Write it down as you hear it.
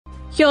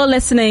You're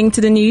listening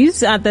to the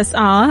news at this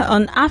hour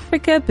on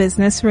Africa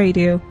Business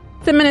Radio.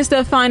 The Minister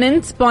of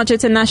Finance,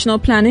 Budget and National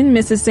Planning,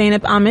 Mrs.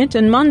 Zainab Ahmed,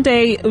 on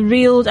Monday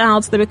reeled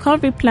out the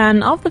recovery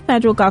plan of the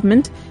federal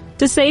government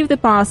to save the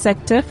power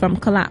sector from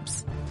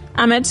collapse.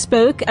 Ahmed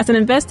spoke at an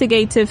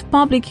investigative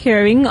public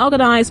hearing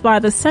organized by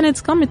the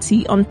Senate's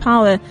Committee on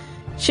Power.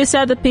 She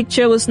said the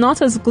picture was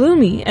not as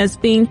gloomy as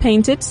being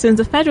painted since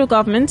the federal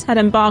government had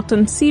embarked on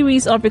a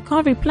series of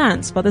recovery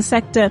plans for the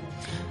sector.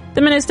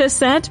 The minister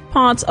said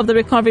part of the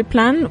recovery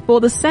plan for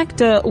the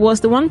sector was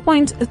the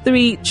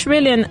 1.3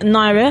 trillion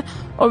naira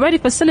already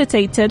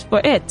facilitated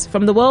for it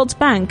from the World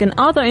Bank and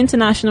other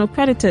international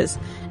creditors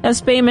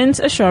as payment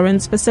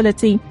assurance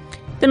facility.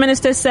 The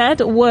minister said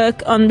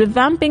work on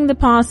revamping the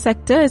power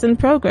sector is in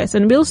progress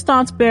and will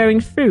start bearing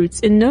fruits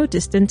in no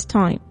distant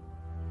time.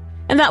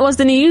 And that was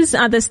the news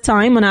at this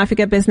time on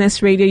Africa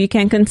Business Radio. You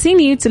can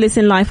continue to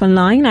listen live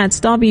online at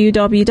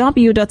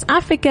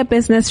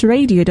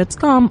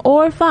www.africabusinessradio.com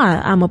or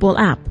via our mobile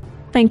app.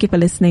 Thank you for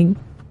listening.